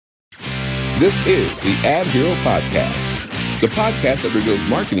This is the Ad Hero Podcast, the podcast that reveals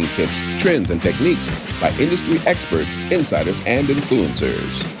marketing tips, trends, and techniques by industry experts, insiders, and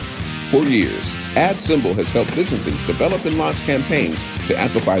influencers. For years, AdSymble has helped businesses develop and launch campaigns to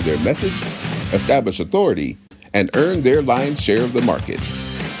amplify their message, establish authority, and earn their lion's share of the market.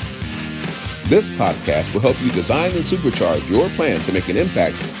 This podcast will help you design and supercharge your plan to make an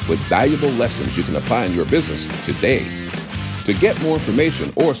impact with valuable lessons you can apply in your business today. To get more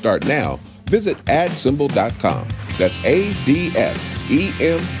information or start now, visit adsymbol.com. That's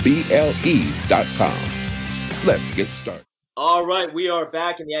ADSEMBLE.com. Let's get started. All right, we are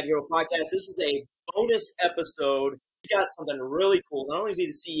back in the Ad Hero Podcast. This is a bonus episode. He's got something really cool. Not only is he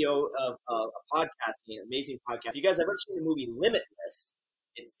the CEO of a podcasting, an amazing podcast. If you guys have ever seen the movie Limitless,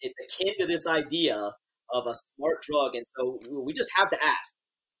 it's akin to this idea of a smart drug. And so we just have to ask,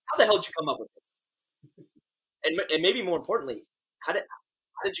 how the hell did you come up with this? And maybe more importantly, how did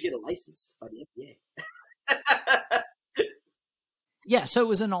you get a license by the FDA? Yeah, so it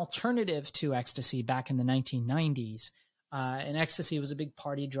was an alternative to ecstasy back in the 1990s. And ecstasy was a big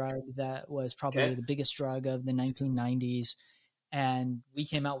party drug that was probably the biggest drug of the 1990s. And we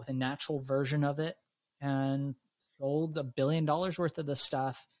came out with a natural version of it and sold $1 billion worth of the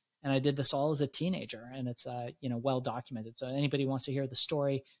stuff. And I did this all as a teenager, and it's well documented. So anybody wants to hear the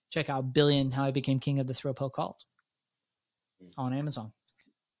story, check out Billion: How I Became King of the Thrill Pill Cult on Amazon.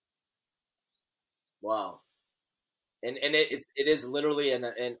 Wow. And it is literally an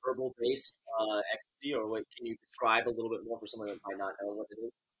herbal based ecstasy, or what, can you describe a little bit more for someone that might not know what it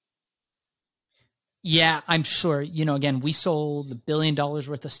is? Yeah, I'm sure. Again, we sold $1 billion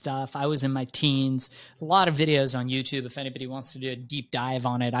worth of stuff. I was in my teens. A lot of videos on YouTube. If anybody wants to do a deep dive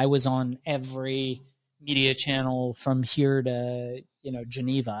on it, I was on every media channel from here to,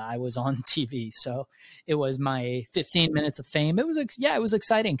 Geneva. I was on TV. So it was my 15 minutes of fame. It was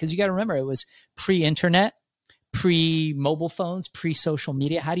exciting because you got to remember, it was pre-internet, pre-mobile phones, pre-social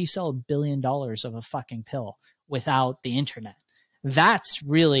media. How do you sell $1 billion of a fucking pill without the internet? That's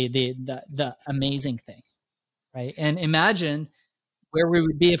really the amazing thing, right? And imagine where we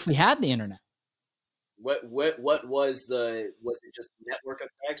would be if we had the internet. What was it just network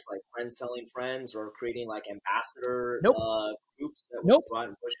effects, like friends telling friends, or creating like ambassador groups that would go out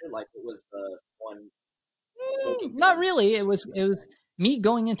and push it? Like, what was the one? Not really. It was me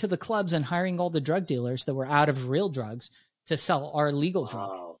going into the clubs and hiring all the drug dealers that were out of real drugs to sell our legal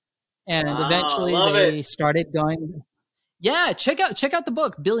drug. And eventually they started going. Yeah, check out the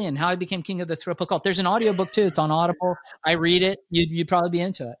book, Billion: How I Became King of the Thrill Pill Cult. There's an audiobook too. It's on Audible. I read it. You'd probably be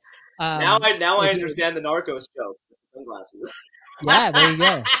into it. Now I understand the Narcos joke with the sunglasses. Yeah, there you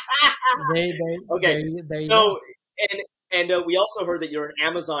go. Okay. There you go. And we also heard that you're an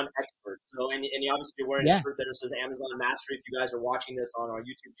Amazon expert. So and you obviously wearing a shirt that says Amazon Mastery. If you guys are watching this on our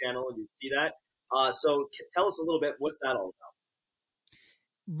YouTube channel, you see that. So tell us a little bit. What's that all about?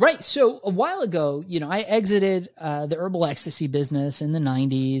 Right. So a while ago, I exited the herbal ecstasy business in the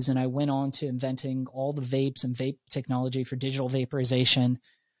 90s, and I went on to inventing all the vapes and vape technology for digital vaporization.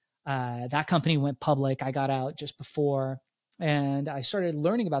 That company went public. I got out just before, and I started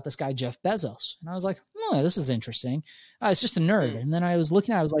learning about this guy, Jeff Bezos. And I was like, oh, this is interesting. It's just a nerd. And then I was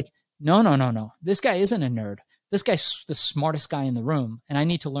looking at it, I was like, no. This guy isn't a nerd. This guy's the smartest guy in the room, and I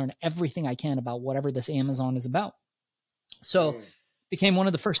need to learn everything I can about whatever this Amazon is about. So became one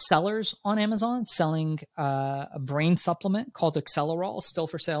of the first sellers on Amazon, selling a brain supplement called Accelerol, still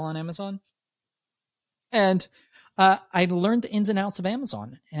for sale on Amazon. And I learned the ins and outs of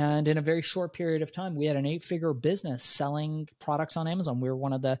Amazon. And in a very short period of time, we had an 8-figure business selling products on Amazon. We were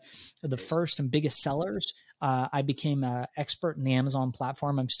one of the first and biggest sellers. I became an expert in the Amazon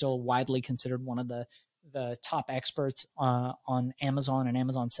platform. I'm still widely considered one of the top experts on Amazon and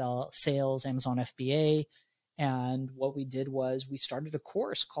Amazon sales, Amazon FBA. And what we did was we started a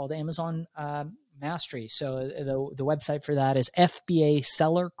course called Amazon Mastery. So the website for that is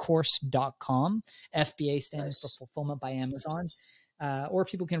FBAsellercourse.com. FBA standing for Fulfillment by Amazon. Or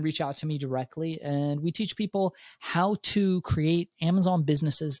people can reach out to me directly. And we teach people how to create Amazon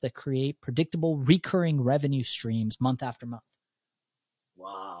businesses that create predictable, recurring revenue streams month after month.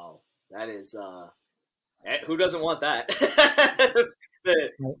 Wow. That is, who doesn't want that?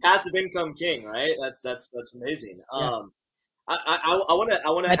 The passive income king, right? That's amazing. Yeah. I want to.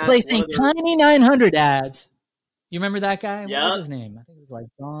 By placing tiny 900 ads. You remember that guy? Yeah. What was his name? I think it was like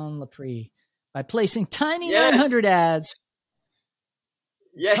Don Lapre. By placing tiny 900 ads.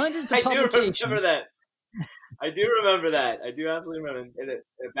 Yeah, hundreds of I do publications. remember that. I do remember that. I do absolutely remember in the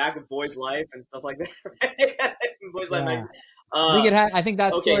back of Boy's Life and stuff like that. Right? Boy's Life magazine. I think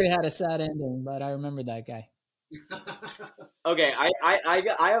that story had a sad ending, but I remember that guy. Okay, I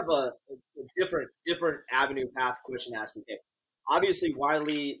have a different avenue path question asking. Okay, obviously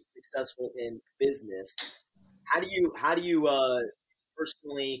wildly successful in business. How do you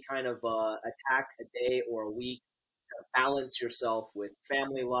personally kind of attack a day or a week to balance yourself with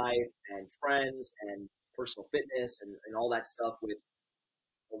family life and friends and personal fitness and all that stuff with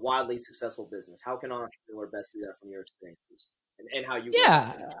a wildly successful business? How can an entrepreneur best do that from your experiences and how you work?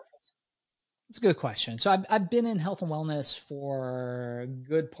 Yeah, it's a good question. So I've been in health and wellness for a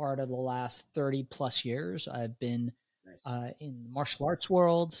good part of the last 30 plus years. I've been Nice. in the martial arts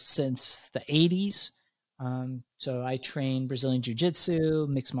world since the 80s. So I train Brazilian Jiu-Jitsu,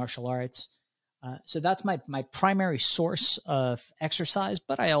 mixed martial arts. So that's my primary source of exercise,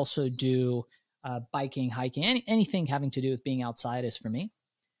 but I also do biking, hiking, anything having to do with being outside is for me.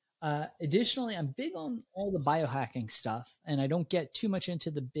 Additionally, I'm big on all the biohacking stuff, and I don't get too much into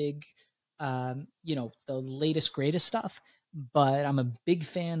the big, the latest, greatest stuff, but I'm a big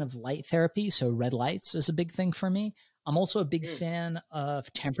fan of light therapy. So red lights is a big thing for me. I'm also a big fan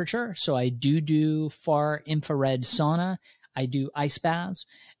of temperature. So I do far infrared sauna. I do ice baths.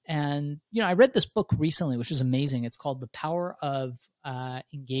 And, I read this book recently, which was amazing. It's called The Power of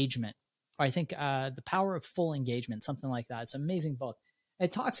Engagement, or I think The Power of Full Engagement, something like that. It's an amazing book.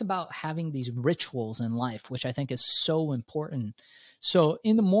 It talks about having these rituals in life, which I think is so important. So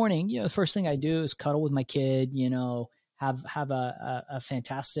in the morning, the first thing I do is cuddle with my kid, have a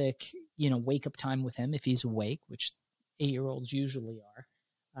fantastic, wake up time with him if he's awake, which 8-year-olds usually are.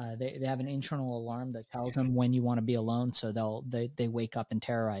 They have an internal alarm that tells them when you want to be alone. So they wake up and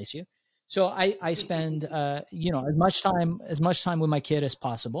terrorize you. So I spend, as much time with my kid as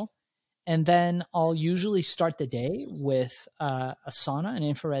possible. And then I'll usually start the day with a sauna, an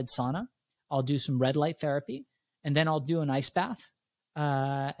infrared sauna. I'll do some red light therapy, and then I'll do an ice bath.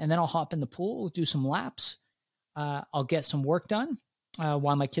 And then I'll hop in the pool, do some laps. I'll get some work done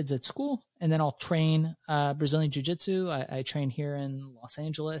while my kid's at school. And then I'll train Brazilian Jiu-Jitsu. I train here in Los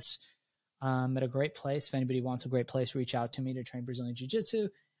Angeles at a great place. If anybody wants a great place, reach out to me to train Brazilian Jiu-Jitsu.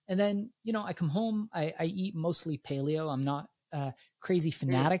 And then, I come home. I eat mostly paleo. I'm not crazy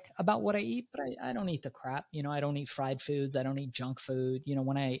fanatic about what I eat, but I don't eat the crap. I don't eat fried foods. I don't eat junk food.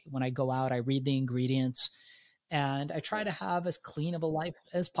 When I go out, I read the ingredients and I try to have as clean of a life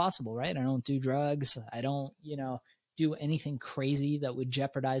as possible, right? I don't do drugs. I don't, do anything crazy that would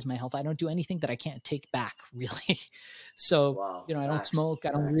jeopardize my health. I don't do anything that I can't take back, really. So, Wow. I don't smoke.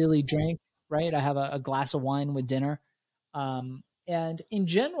 I don't really drink, right? I have a glass of wine with dinner. And in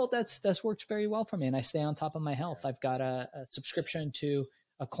general, that's worked very well for me. And I stay on top of my health. I've got a subscription to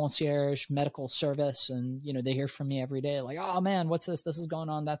a concierge medical service. And, they hear from me every day like, oh man, what's this? This is going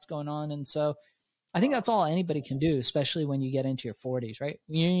on. That's going on. And so I think that's all anybody can do, especially when you get into your 40s, right?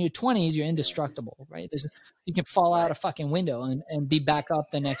 When you're in your 20s, you're indestructible, right? You can fall out a fucking window and be back up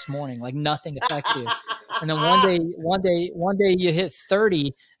the next morning. Like nothing affects you. And then one day you hit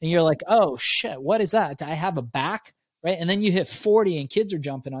 30 and you're like, oh shit, what is that? Do I have a back? Right. And then you hit 40 and kids are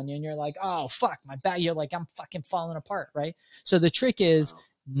jumping on you and you're like, oh, fuck my back. You're like, I'm fucking falling apart. Right. So the trick is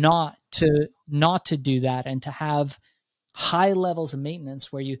not to do that and to have high levels of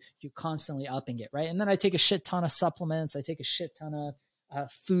maintenance where you constantly upping it. Right. And then I take a shit ton of supplements. I take a shit ton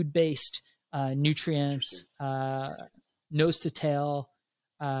of food-based nutrients, nose to tail.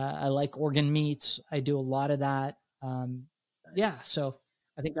 I like organ meats. I do a lot of that. Yeah. So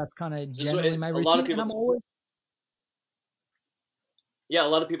I think that's kind of generally my routine. And I'm always, yeah, a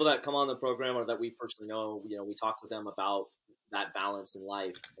lot of people that come on the program or that we personally know, we talk with them about that balance in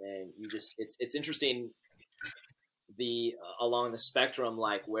life, and it's interesting along the spectrum,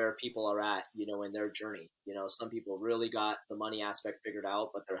 like where people are at, in their journey. Some people really got the money aspect figured out,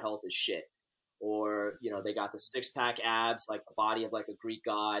 but their health is shit, or they got the 6-pack abs, like the body of like a Greek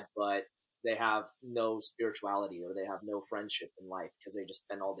god, but they have no spirituality or they have no friendship in life because they just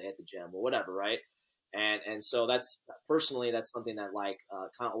spend all day at the gym or whatever, right? And so that's something that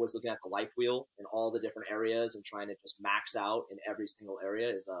kind of always looking at the life wheel in all the different areas and trying to just max out in every single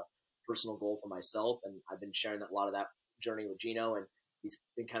area is a personal goal for myself. And I've been sharing a lot of that journey with Gino, and he's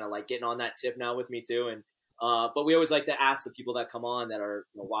been kind of like getting on that tip now with me too. And but we always like to ask the people that come on that are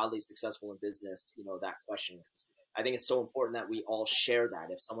wildly successful in business, that question, because I think it's so important that we all share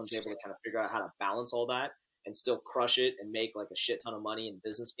that. If someone's able to kind of figure out how to balance all that and still crush it and make like a shit ton of money in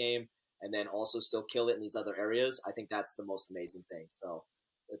business game, and then also still kill it in these other areas, I think that's the most amazing thing. So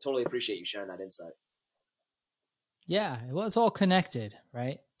I totally appreciate you sharing that insight. Yeah, well, it's all connected,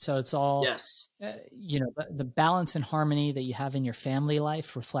 right? So it's all, yes, the balance and harmony that you have in your family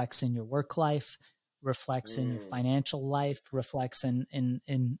life reflects in your work life, reflects in your financial life, reflects in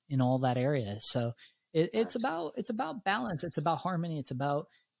all that area. So it's about balance. It's about harmony. It's about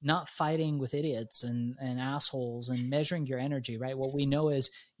not fighting with idiots and assholes and measuring your energy, right? What we know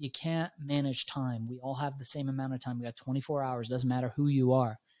is you can't manage time. We all have the same amount of time. We got 24 hours, doesn't matter who you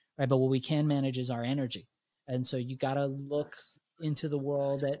are, right? But what we can manage is our energy. And so you got to look into the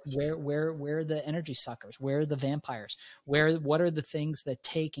world at where are the energy suckers, where are the vampires, what are the things that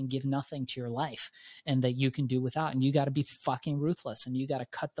take and give nothing to your life and that you can do without. And you got to be fucking ruthless, and you got to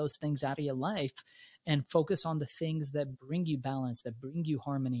cut those things out of your life and focus on the things that bring you balance, that bring you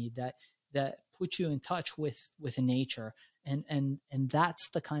harmony, that put you in touch with nature. And that's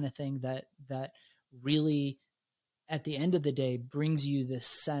the kind of thing that really at the end of the day brings you this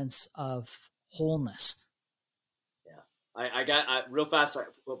sense of wholeness. I got real fast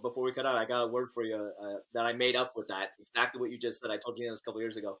before we cut out. I got a word for you that I made up with that. Exactly what you just said. I told you this a couple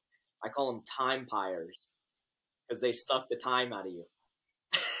years ago. I call them time pyres because they suck the time out of you.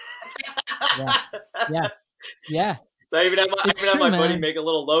 Yeah. So I even have my buddy make a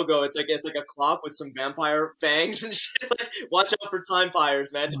little logo. It's like a clock with some vampire fangs and shit. Like, watch out for time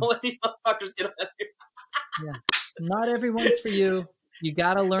pyres, man. Don't let these motherfuckers get on you. Yeah. Not everyone's for you. You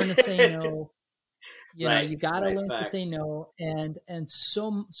got to learn to say no. You know, you got to learn to say no. And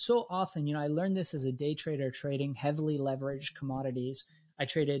so often, I learned this as a day trader trading heavily leveraged commodities. I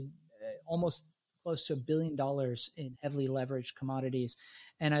traded almost close to $1 billion in heavily leveraged commodities.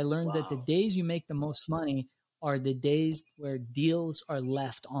 And I learned that the days you make the most money are the days where deals are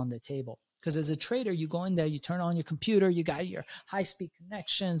left on the table. Because as a trader, you go in there, you turn on your computer, you got your high-speed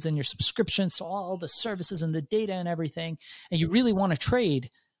connections and your subscriptions to all the services and the data and everything. And you really want to trade,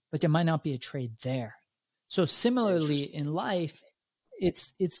 but there might not be a trade there. So similarly in life,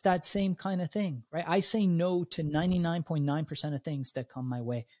 it's that same kind of thing, right? I say no to 99.9% of things that come my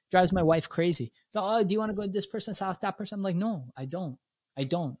way. Drives my wife crazy. So, do you want to go to this person's house, that person? I'm like, no, I don't. I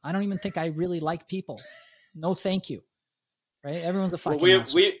don't even think I really like people. No, thank you. Right? Everyone's a fucking we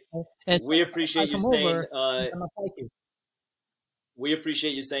appreciate you saying we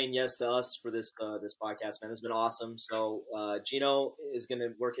appreciate you saying yes to us for this podcast, man. It's been awesome. So Gino is going to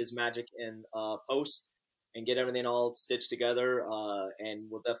work his magic in post and get everything all stitched together, and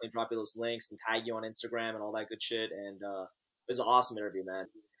we'll definitely drop you those links and tag you on Instagram and all that good shit. And it was an awesome interview, man.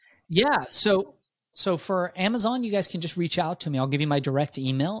 Yeah. So for Amazon, you guys can just reach out to me. I'll give you my direct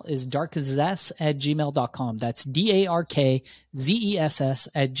email is darkzess@gmail.com. That's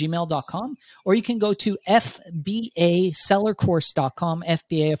DARKZESS@gmail.com. Or you can go to FBAsellercourse.com.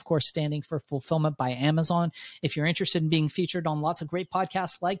 FBA, of course, standing for Fulfillment by Amazon. If you're interested in being featured on lots of great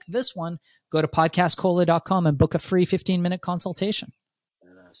podcasts like this one, go to podcastcola.com and book a free 15-minute consultation.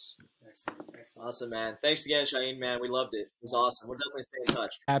 Awesome, man. Thanks again, Shaahin, man. We loved it. It was awesome. We'll definitely stay in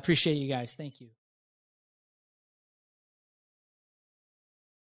touch. I appreciate you guys. Thank you.